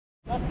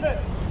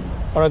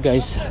Alright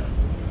guys,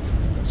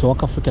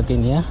 Southafrica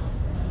again here,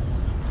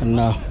 and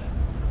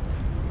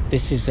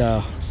this is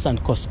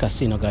Suncoast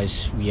Casino,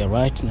 guys. We are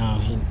right now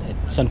at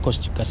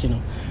Suncoast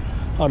Casino.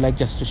 I would like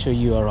just to show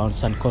you around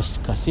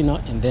Suncoast Casino,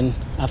 and then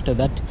after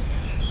that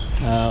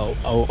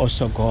I'll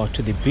also go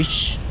to the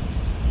beach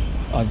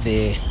of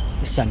the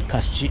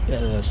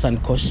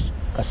Suncoast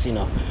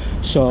Casino.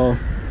 So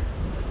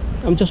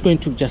I'm just going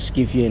to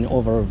give you an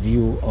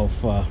overview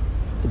of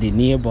the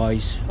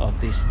nearbys of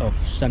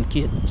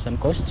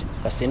Suncoast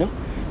Casino,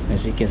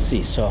 as you can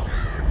see. So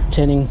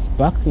turning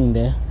back in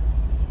there,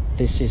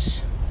 this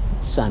is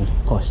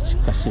Suncoast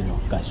Casino,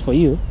 guys, for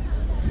you.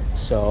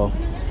 So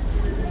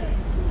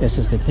this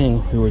is the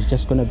thing. We were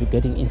just gonna be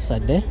getting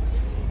inside there,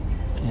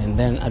 and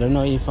then I don't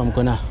know if I'm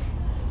gonna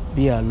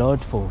be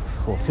allowed for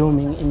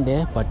filming in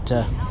there, but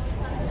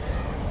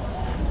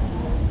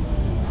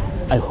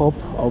I hope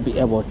I'll be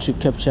able to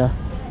capture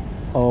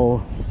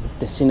all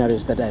the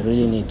sceneries that I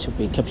really need to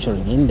be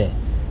capturing in there.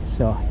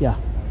 So yeah,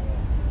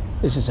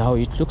 this is how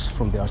it looks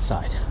from the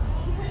outside.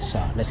 So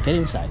let's get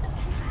inside.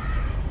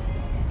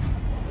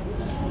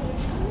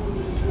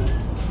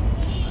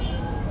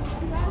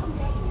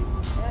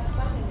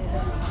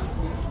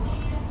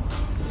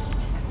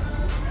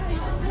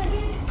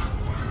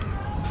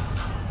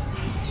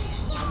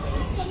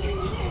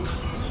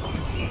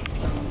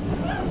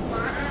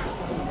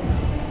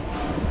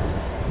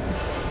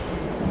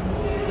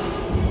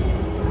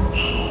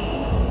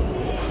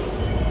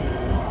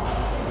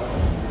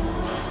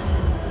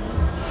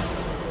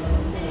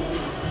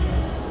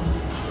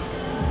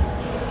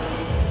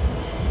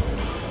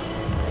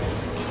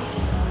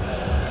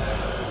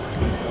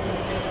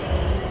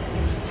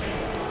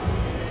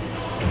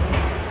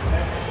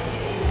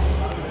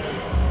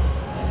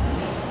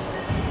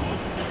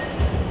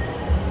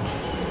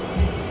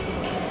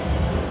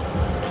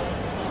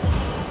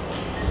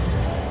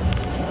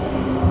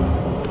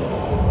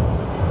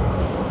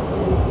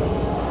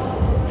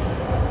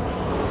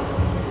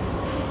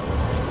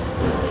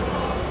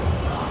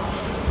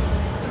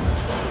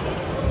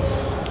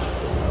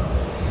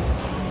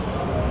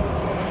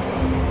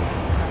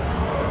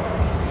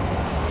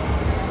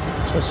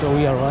 So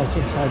we are right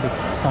inside the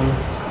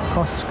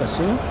Suncoast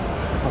Casino.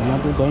 I'm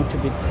not going to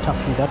be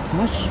talking that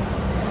much.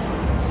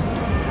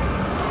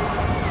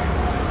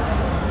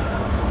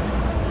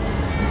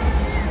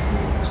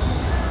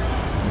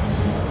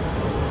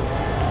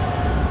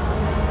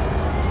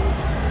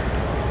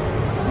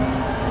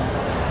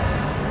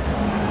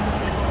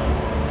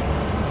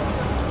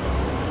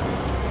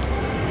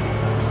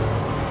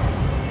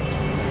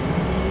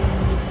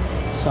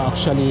 So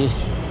actually,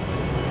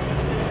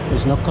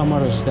 there's no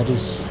cameras that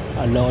is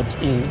allowed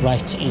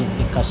right in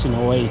the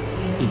casino where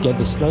you get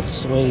the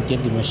slots, where you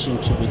get the machine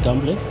to be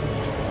gambling.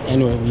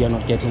 Anyway, we are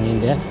not getting in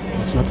there.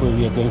 That's not where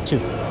we are going to.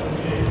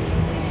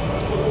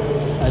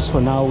 As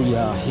for now, we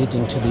are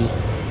heading to the...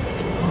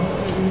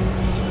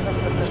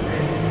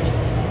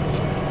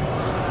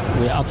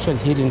 We are actually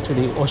heading to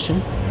the ocean,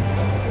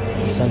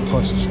 the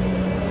Suncoast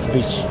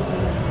beach.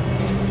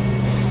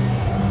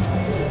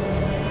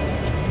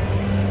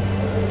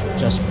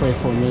 Just pray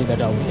for me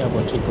that I'll be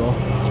able to go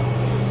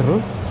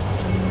through.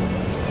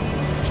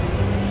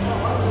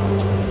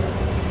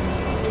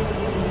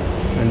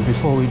 And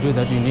before we do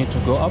that, we need to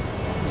go up.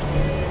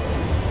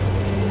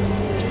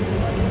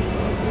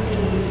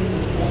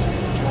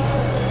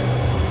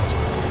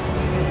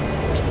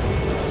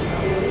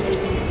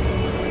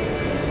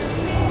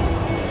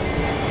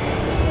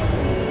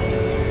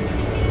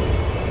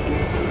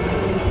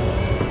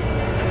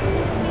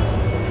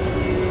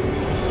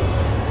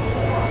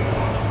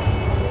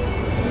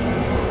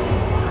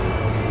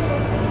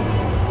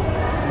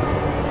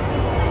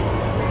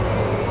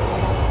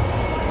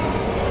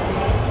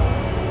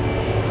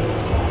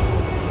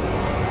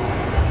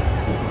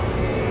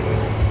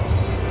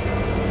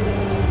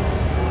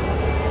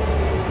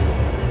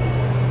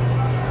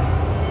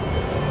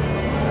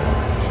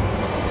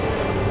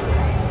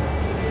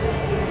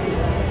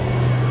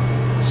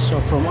 So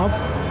from up,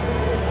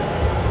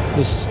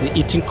 this is the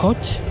eating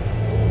court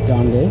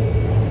down there,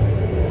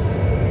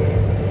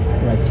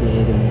 right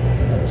here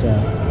at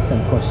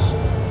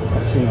Suncoast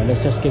Casino.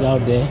 Let's just get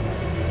out there.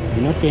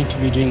 We're not going to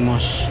be doing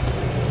much,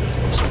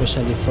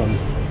 especially from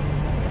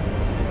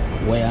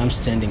where I'm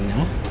standing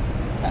now,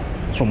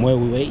 from where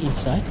we were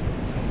inside.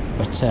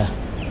 But I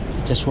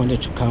just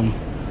wanted to come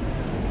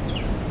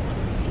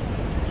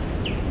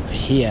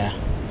here.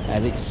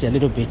 It's a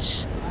little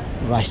bit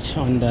right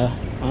on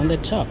the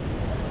top.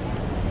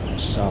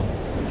 So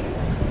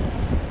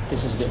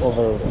this is the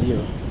overall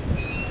view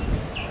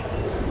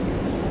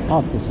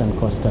of the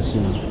Suncoast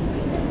Casino,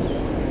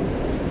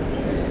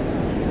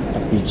 a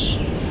beach.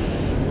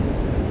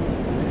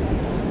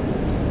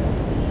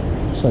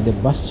 So the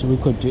best we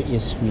could do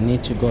is we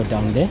need to go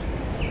down there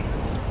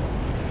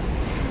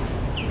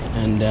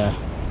and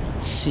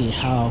see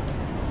how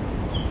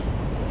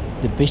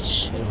the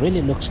beach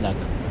really looks like.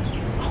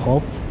 I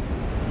hope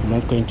I'm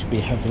not going to be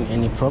having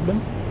any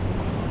problem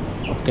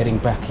of getting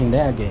back in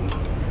there again.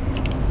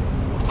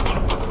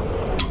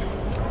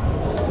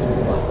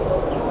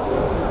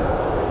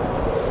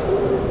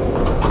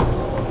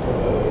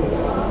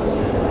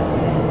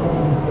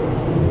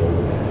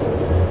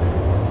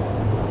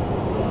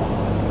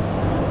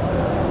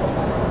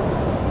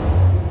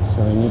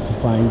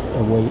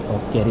 a way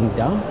of getting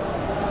down.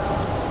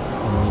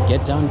 When we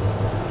get down,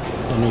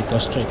 then we go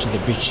straight to the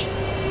beach.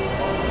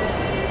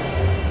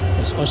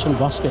 There's Ocean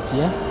Basket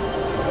here.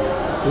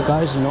 You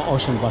guys know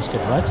Ocean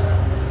Basket, right?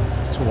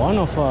 It's one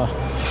of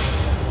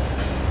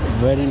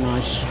very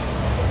nice,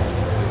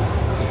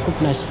 they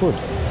cook nice food.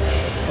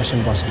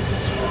 Ocean Basket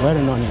is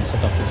very known in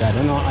South Africa. I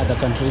don't know other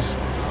countries.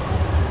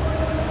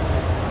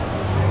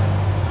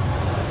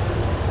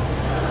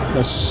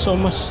 There's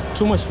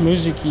too much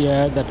music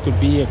here that could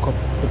be a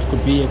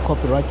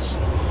copyright.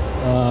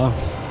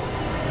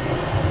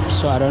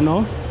 So I don't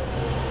know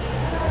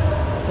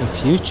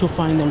if you two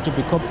find them to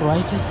be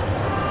copyrighted,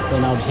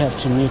 then I would have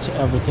to mute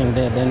everything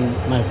there. Then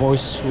my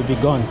voice will be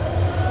gone.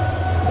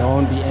 There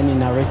won't be any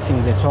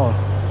narratings at all.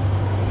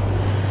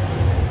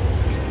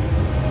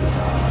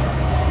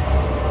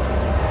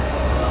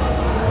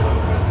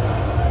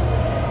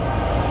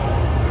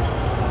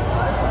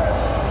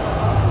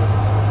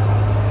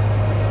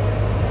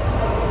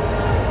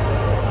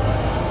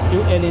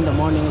 Still early in the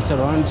morning. It's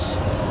around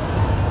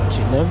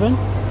 11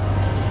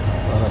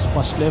 or it's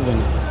past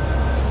 11.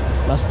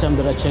 Last time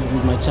that I checked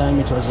with my time,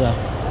 it was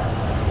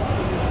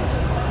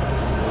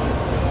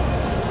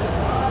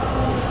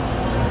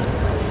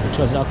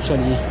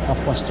actually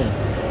 10:30.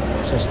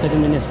 So it's 30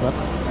 minutes back.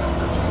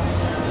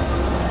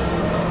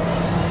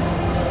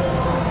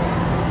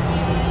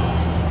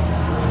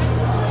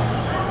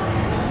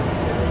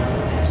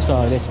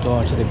 So let's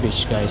go to the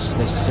beach, guys.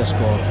 Let's just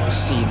go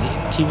see the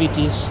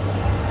activities,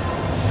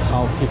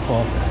 how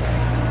people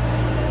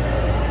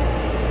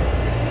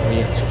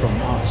react from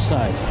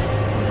outside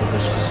from the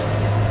beaches.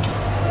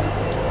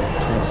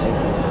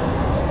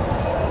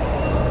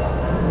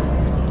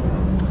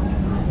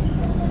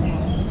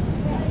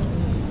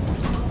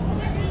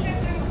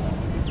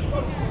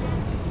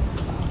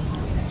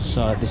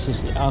 So this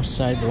is the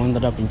outside, the one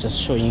that I've been just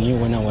showing you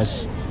when I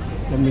was,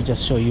 let me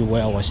just show you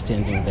where I was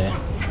standing there.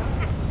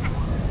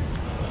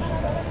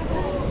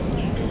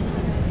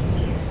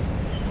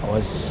 I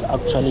was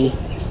actually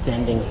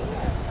standing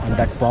on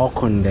that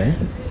balcony there,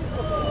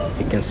 if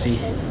you can see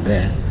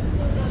there.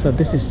 So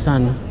this is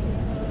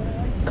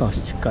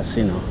Suncoast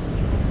Casino.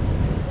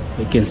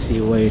 You can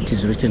see where it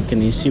is written.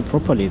 Can you see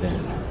properly there?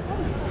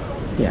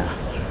 Yeah.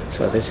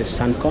 So this is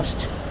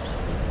Suncoast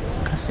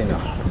Casino,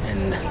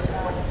 and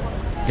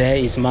there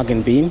is Mug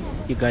and Bean.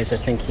 You guys, I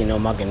think you know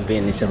Mug and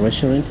Bean is a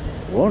restaurant,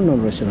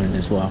 well-known restaurant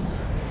as well,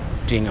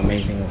 doing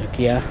amazing work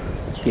here,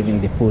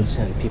 giving the foods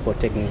and people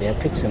taking their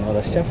pics and all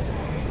that stuff.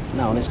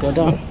 Now let's go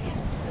down.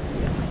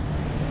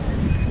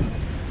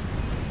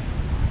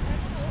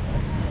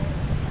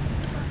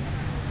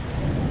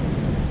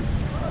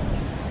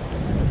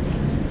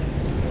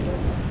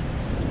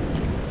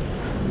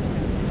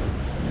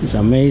 It's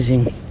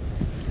amazing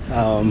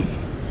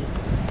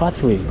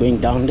pathway going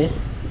down there.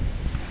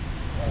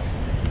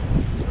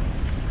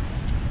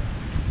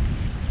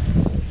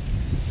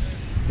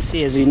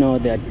 See, as you know,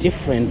 there are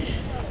different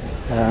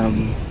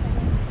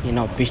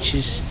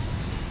beaches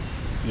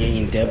here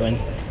in Durban.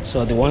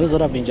 So the ones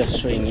that I've been just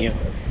showing you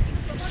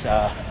is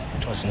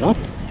it was not,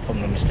 if I'm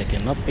not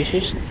mistaken, not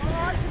beaches.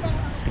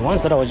 The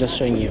ones that I was just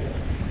showing you,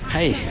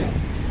 hey,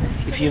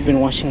 if you've been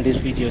watching these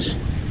videos,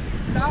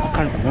 I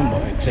can't remember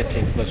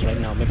exactly, because right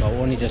now maybe I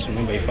only just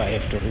remember if I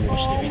have to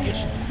rewatch the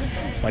videos.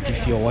 But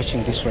if you're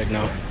watching this right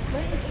now,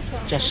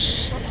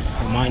 just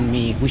remind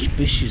me which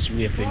beaches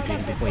we have been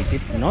doing before. Is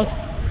it North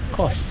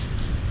Coast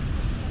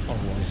or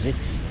was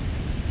it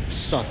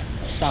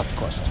South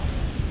Coast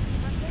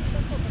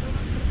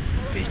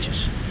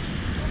beaches?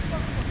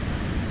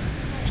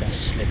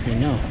 Just let me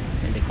know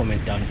in the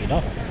comment down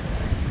below.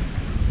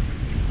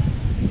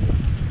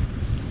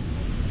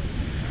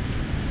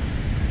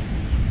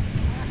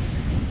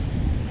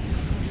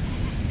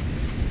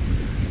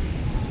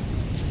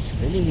 It's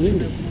really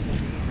windy,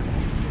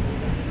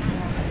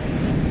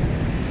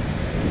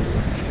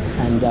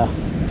 and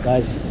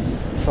guys,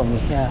 from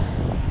here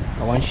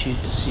I want you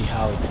to see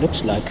how it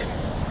looks like,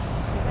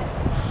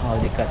 how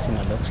the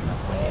casino looks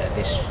like when you're at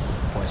this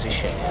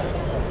position.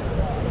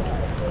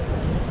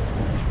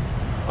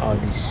 How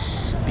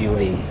this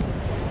building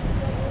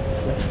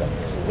looks like.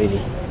 It's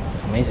really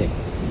amazing.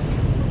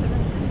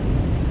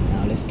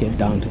 Now let's get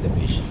down to the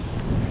beach.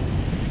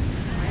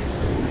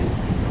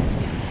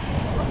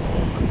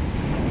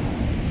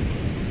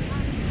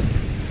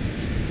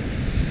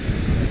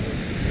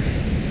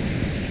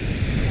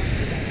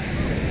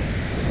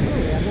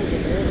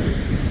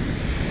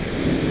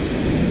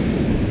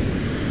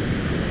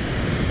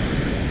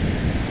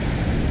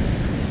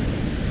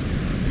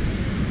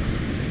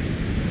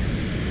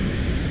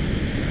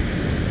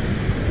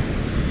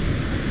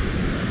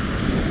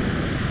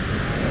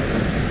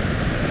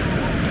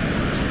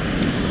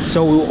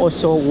 So we'll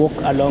also walk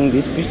along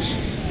this beach.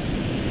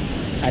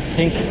 I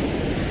think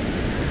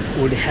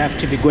we'll have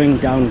to be going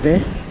down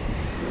there.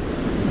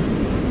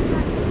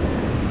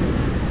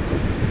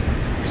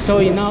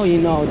 So now you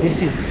know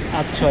this is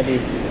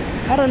actually,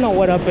 I don't know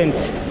what happened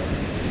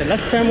the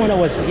last time when I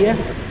was here.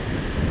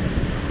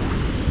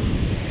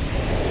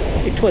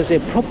 It was a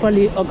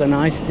properly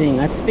organized thing.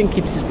 I think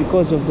it is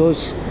because of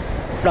those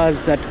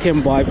floods that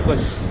came by,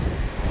 because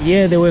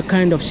yeah, there were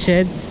kind of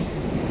sheds.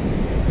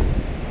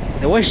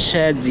 There were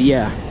sheds,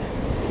 yeah,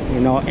 you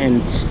know,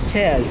 and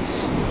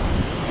chairs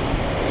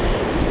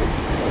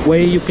where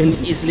you can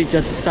easily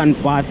just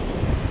sunbath,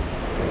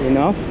 you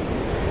know.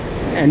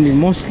 And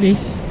mostly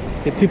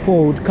the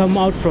people would come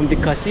out from the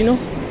casino,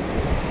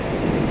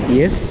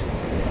 yes,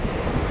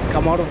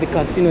 come out of the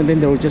casino, and then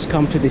they will just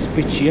come to this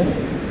beach here.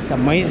 It's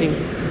amazing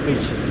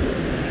beach,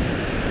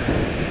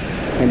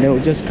 and they will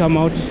just come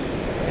out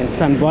and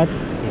sunbath.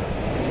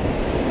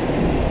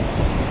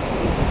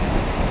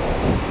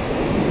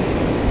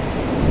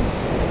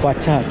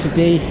 But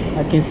today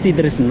I can see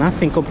there is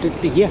nothing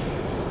completely here,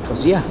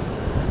 because yeah,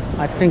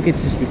 I think it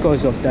is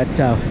because of that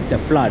the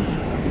floods.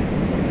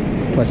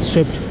 It was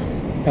swept,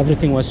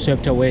 everything was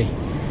swept away.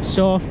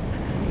 So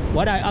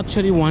what I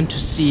actually want to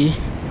see,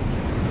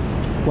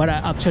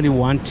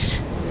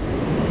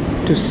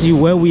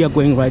 where we are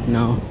going right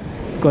now,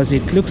 because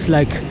it looks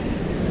like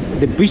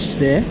the beach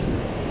there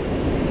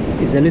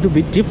is a little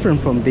bit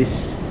different from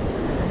this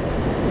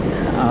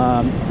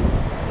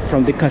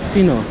from the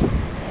casino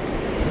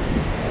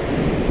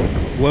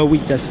where we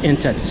just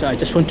entered. So I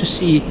just want to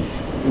see,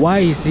 why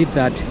is it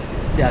that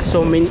there are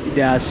so many,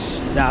 there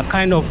are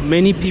kind of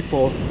many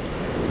people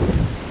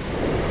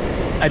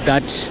at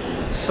that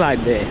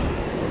side there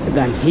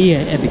than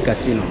here at the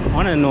casino. I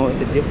want to know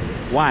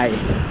why.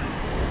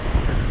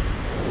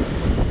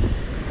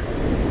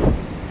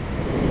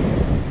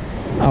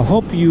 I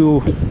hope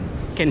you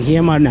can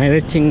hear my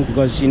narrating,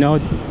 because you know,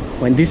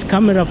 when this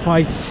camera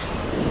fights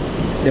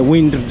the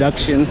wind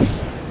reduction,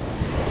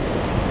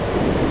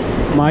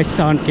 my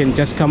sound can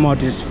just come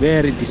out is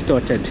very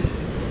distorted.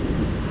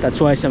 That's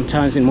why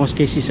sometimes, in most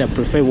cases, I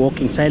prefer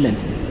walking silent.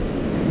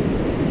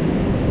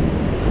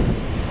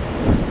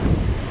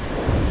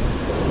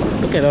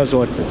 Look at those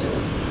waters.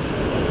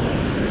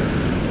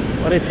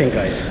 What do you think,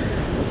 guys?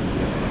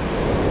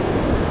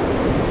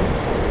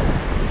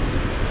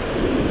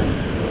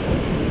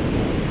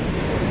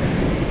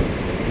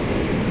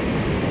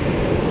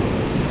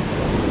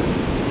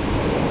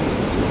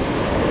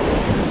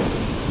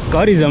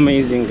 God is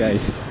amazing,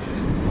 guys.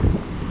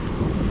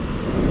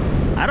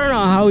 I don't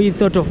know how he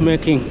thought of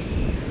making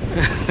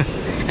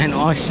an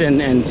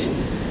ocean and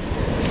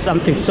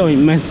something so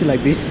immense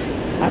like this.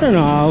 I don't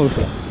know how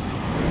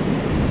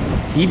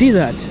he did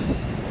that,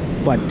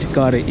 but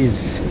God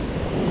is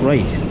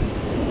great.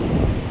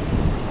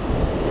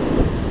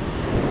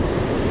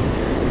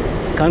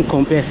 Can't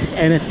compare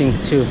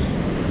anything to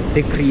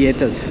the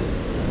creators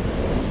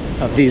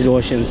of these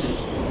oceans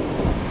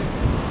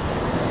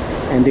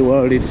and the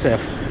world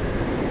itself.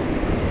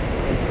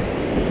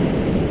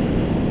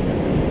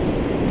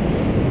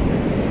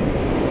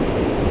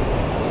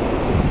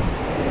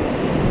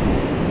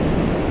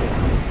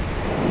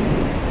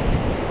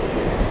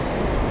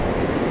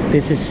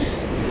 This is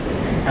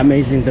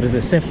amazing. There is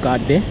a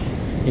safeguard there.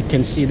 You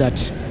can see that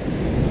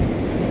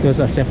those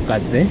are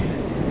safeguards there,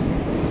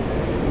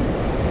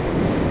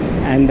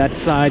 and that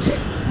side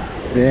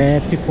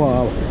there people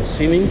are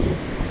swimming.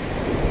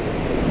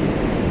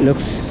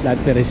 Looks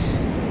like there is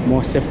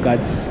more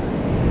safeguards.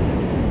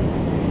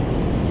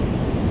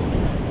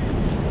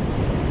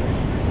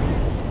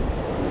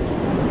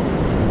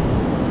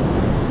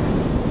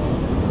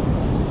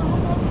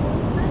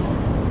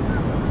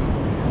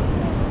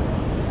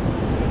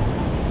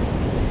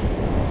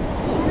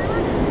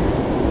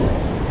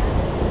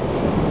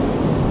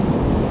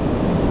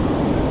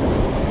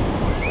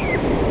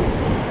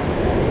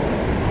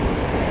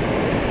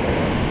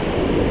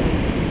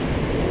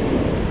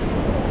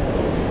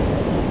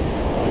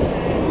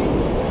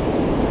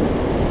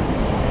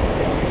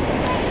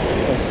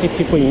 See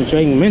people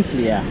enjoying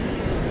immensely, yeah.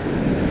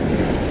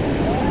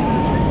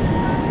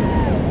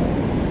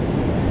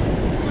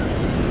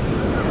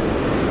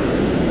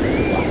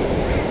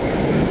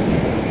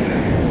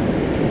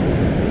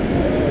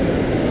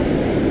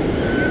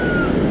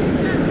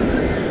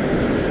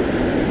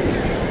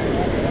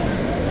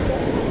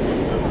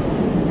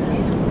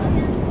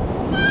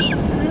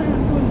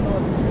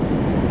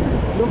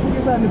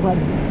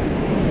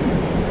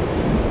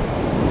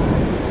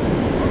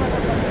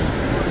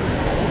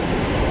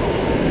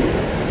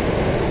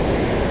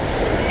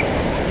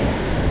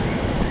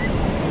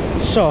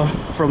 So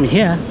from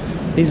here,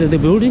 these are the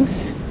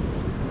buildings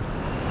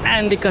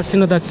and the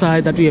casino that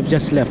side that we have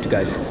just left,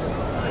 guys.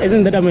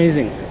 Isn't that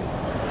amazing?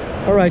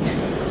 All right,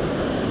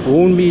 we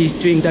won't be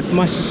doing that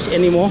much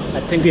anymore.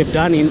 I think we have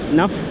done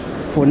enough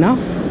for now.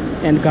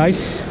 And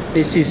guys,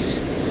 this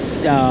is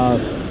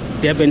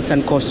Durban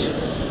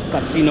Suncoast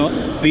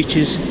Casino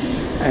beaches,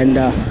 and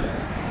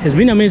it's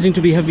been amazing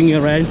to be having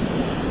you around.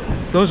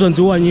 Those ones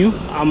who are new,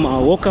 I'm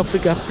Walk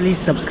Africa. Please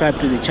subscribe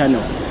to the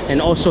channel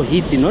and also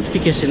hit the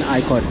notification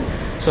icon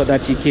so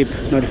that you keep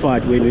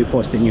notified when we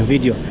post a new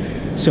video.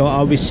 So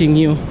I'll be seeing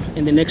you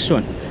in the next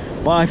one.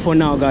 Bye for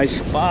now, guys.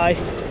 Bye.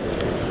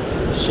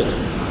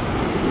 Shit.